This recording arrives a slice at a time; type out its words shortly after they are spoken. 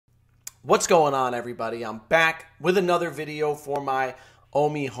What's going on, everybody? I'm back with another video for my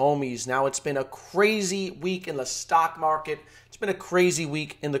Omi homies. Now, it's been a crazy week in the stock market. It's been a crazy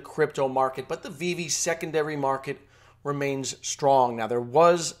week in the crypto market, but the Veve secondary market remains strong. Now, there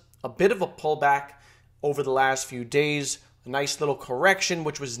was a bit of a pullback over the last few days, a nice little correction,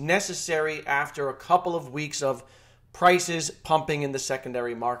 which was necessary after a couple of weeks of prices pumping in the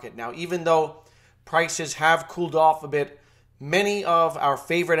secondary market. Now, even though prices have cooled off a bit, many of our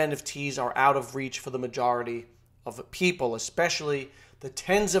favorite Nft'S are out of reach for the majority of people, especially the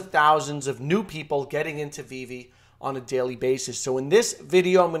tens of thousands of new people getting into Veve on a daily basis. So in this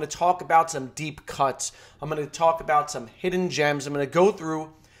video, I'm going to talk about some deep cuts. I'm going to talk about some hidden gems. I'm going to go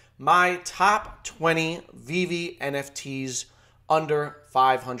through my top 20 Veve Nft'S under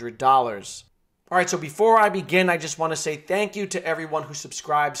 $500. All right, so before I begin, I just want to say thank you to everyone who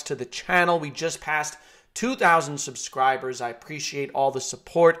subscribes to the channel. We just passed 2,000 subscribers. I appreciate all the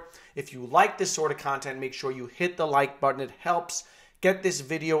support. If you like this sort of content, make sure you hit the like button. It helps get this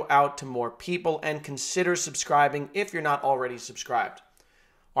video out to more people, and consider subscribing if you're not already subscribed.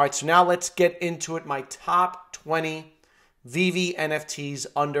 All right, so now let's get into it. My top 20 Veve Nft'S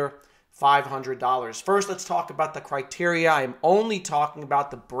under $500. First, let's talk about the criteria. I'm only talking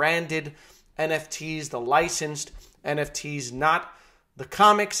about the branded Nft'S, the licensed Nft'S, not the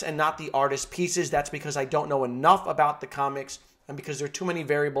comics and not the artist pieces. That's because I don't know enough about the comics and because there are too many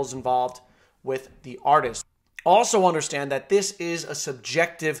variables involved with the artist. Also understand that this is a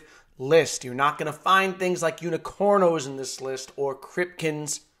subjective list. You're not going to find things like unicornos in this list, or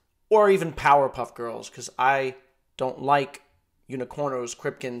Kripkins, or even Powerpuff Girls, because I don't like unicornos,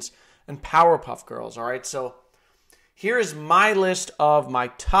 Kripkins, and Powerpuff Girls. All right, so here is my list of my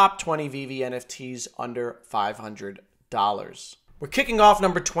top 20 Veve Nft'S under $500. We're kicking off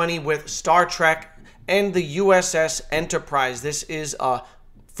number 20 with Star Trek and the USS Enterprise. This is a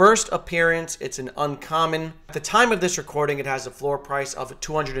first appearance. It's an uncommon. At the time of this recording, it has a floor price of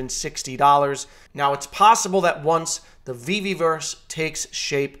 $260. Now, it's possible that once the Veveverse takes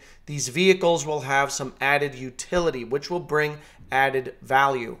shape, these vehicles will have some added utility, which will bring added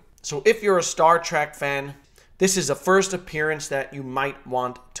value. So if you're a Star Trek fan, this is a first appearance that you might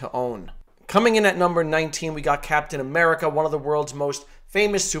want to own. Coming in at number 19, we got Captain America, one of the world's most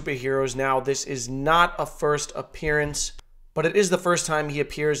famous superheroes. Now, this is not a first appearance, but it is the first time he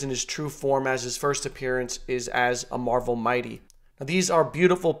appears in his true form, as his first appearance is as a Marvel Mighty. Now, these are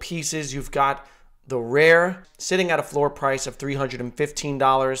beautiful pieces. You've got the rare sitting at a floor price of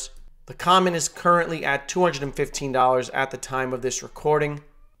 $315. The common is currently at $215 at the time of this recording,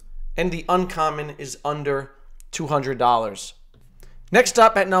 and the uncommon is under $200. Next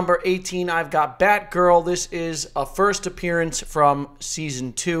up at number 18, I've got Batgirl. This is a first appearance from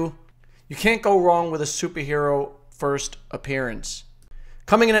Season 2. You can't go wrong with a superhero first appearance.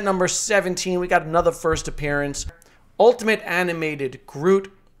 Coming in at number 17, we got another first appearance. Ultimate Animated Groot,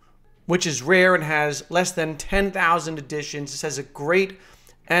 which is rare and has less than 10,000 editions. This has a great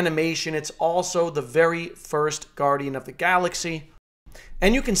animation. It's also the very first Guardian of the Galaxy.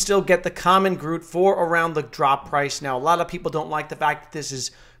 And you can still get the common Groot for around the drop price. Now, a lot of people don't like the fact that this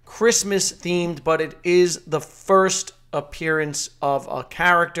is Christmas themed, but it is the first appearance of a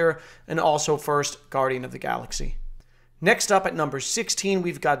character and also first Guardian of the Galaxy. Next up at number 16,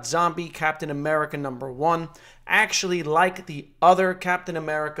 we've got Zombie Captain America #1. I actually like the other Captain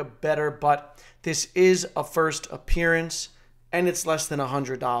America better, but this is a first appearance and it's less than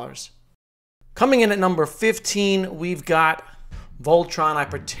 $100. Coming in at number 15, we've got Voltron. I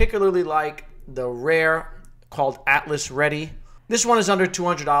particularly like the rare called Atlas Ready. This one is under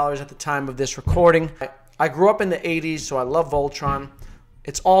 $200 at the time of this recording. I grew up in the 80s, so I love Voltron.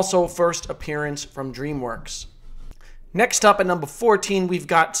 It's also first appearance from DreamWorks. Next up at number 14, we've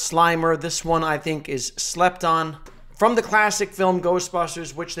got Slimer. This one I think is slept on. From the classic film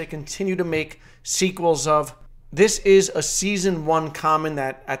Ghostbusters, which they continue to make sequels of. This is a Season 1 common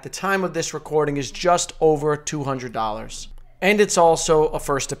that at the time of this recording is just over $200. And it's also a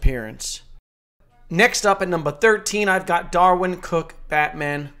first appearance. Next up at number 13, I've got Darwin Cook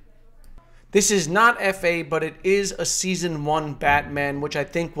Batman. This is not FA, but it is a Season 1 Batman, which I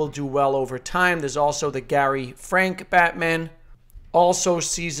think will do well over time. There's also the Gary Frank Batman, also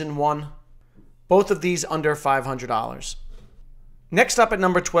Season 1. Both of these under $500. Next up at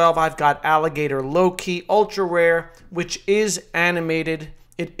number 12, I've got Alligator Loki, ultra rare, which is animated.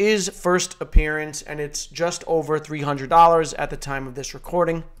 It is first appearance, and it's just over $300 at the time of this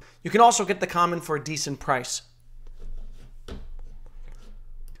recording. You can also get the common for a decent price.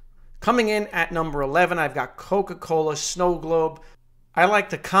 Coming in at number 11, I've got Coca-Cola Snow Globe. I like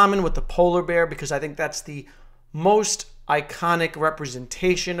the common with the polar bear because I think that's the most iconic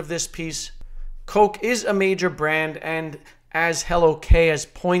representation of this piece. Coke is a major brand, and as Hello K has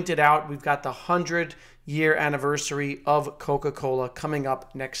pointed out, we've got the 100-year anniversary of Coca-Cola coming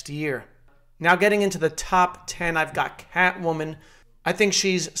up next year. Now getting into the top 10, I've got Catwoman. I think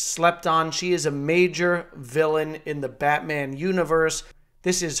she's slept on. She is a major villain in the Batman universe.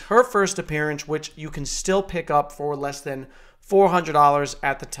 This is her first appearance, which you can still pick up for less than $400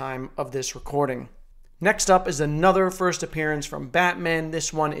 at the time of this recording. Next up is another first appearance from Batman.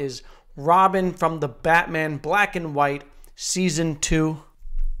 This one is Robin from the Batman Black and White Season 2,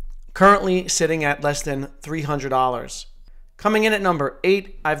 currently sitting at less than $300. Coming in at number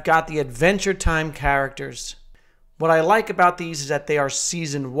 8, I've got the Adventure Time characters. What I like about these is that they are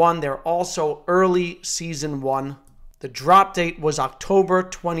Season 1. They're also early Season 1. The drop date was October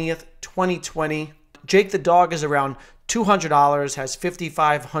 20th, 2020. Jake the Dog is around $200, has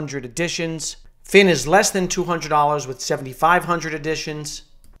 5,500 editions. Finn is less than $200 with 7,500 editions.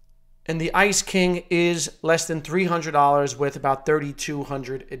 And the Ice King is less than $300 with about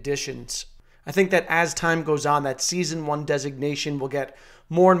 3,200 editions. I think that as time goes on, that Season 1 designation will get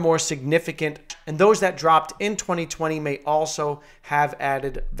more and more significant, and those that dropped in 2020 may also have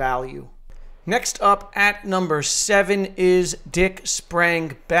added value. Next up at number 7 is Dick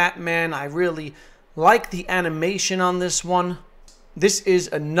Sprang Batman. I really like the animation on this one. This is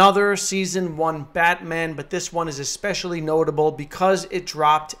another Season 1 Batman, but this one is especially notable because it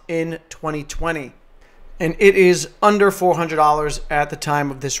dropped in 2020. And it is under $400 at the time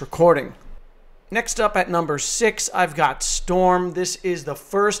of this recording. Next up at number 6, I've got Storm. This is the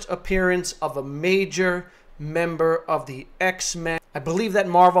first appearance of a major member of the X-Men. I believe that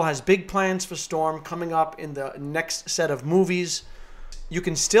Marvel has big plans for Storm coming up in the next set of movies. You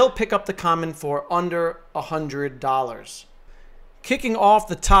can still pick up the common for under $100. Kicking off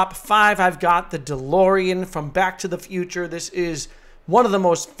the top 5, I've got the DeLorean from Back to the Future. This is one of the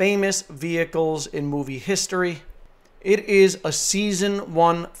most famous vehicles in movie history. It is a Season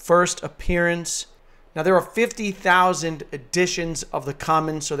 1 first appearance. Now, there are 50,000 editions of the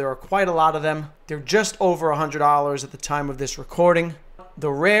common, so there are quite a lot of them. They're just over $100 at the time of this recording.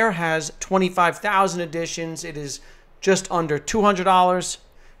 The rare has 25,000 editions. It is just under $200,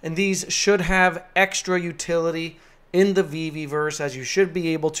 and these should have extra utility in the Veve-verse, as you should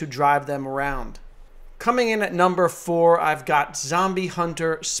be able to drive them around. Coming in at number 4, I've got Zombie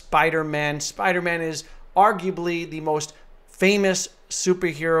Hunter Spider-Man. Spider-Man is arguably the most famous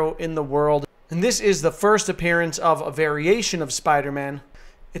superhero in the world, and this is the first appearance of a variation of Spider-Man.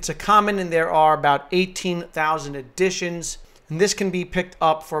 It's a common, and there are about 18,000 editions, and this can be picked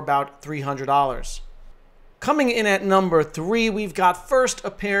up for about $300. Coming in at number 3, we've got first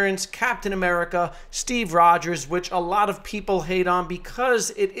appearance Captain America Steve Rogers, which a lot of people hate on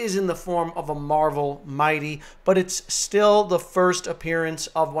because it is in the form of a Marvel Mighty, but it's still the first appearance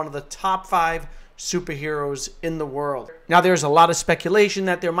of one of the top 5 superheroes in the world. Now, there's a lot of speculation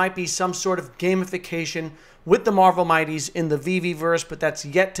that there might be some sort of gamification with the Marvel Mighties in the Veve-verse, but that's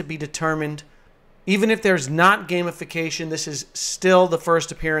yet to be determined. Even if there's not gamification, this is still the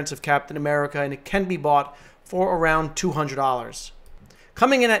first appearance of Captain America, and it can be bought for around $200.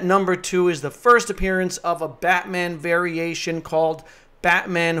 Coming in at number 2 is the first appearance of a Batman variation called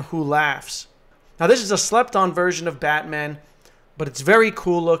Batman Who Laughs. Now, this is a slept-on version of Batman, but it's very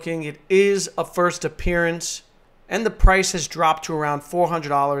cool looking. It is a first appearance, and the price has dropped to around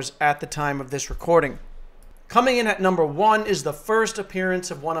 $400 at the time of this recording. Coming in at number 1 is the first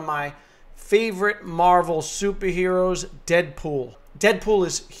appearance of one of my favorite Marvel superheroes, Deadpool. Deadpool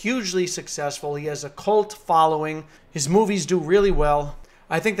is hugely successful. He has a cult following. His movies do really well.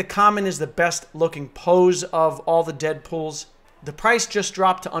 I think the common is the best looking pose of all the Deadpools. The price just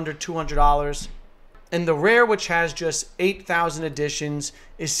dropped to under $200. And the rare, which has just 8,000 editions,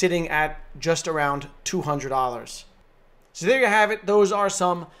 is sitting at just around $200. So there you have it. Those are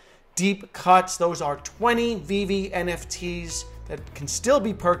some deep cuts. Those are 20 Veve NFTs that can still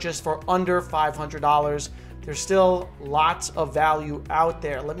be purchased for under $500. There's still lots of value out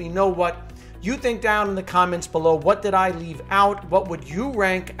there. Let me know what you think down in the comments below. What did I leave out? What would you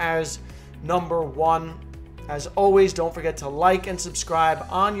rank as number 1? As always, don't forget to like and subscribe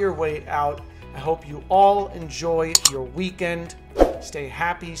on your way out. I hope you all enjoy your weekend. Stay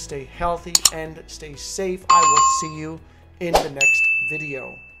happy, stay healthy, and stay safe. I will see you in the next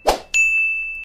video.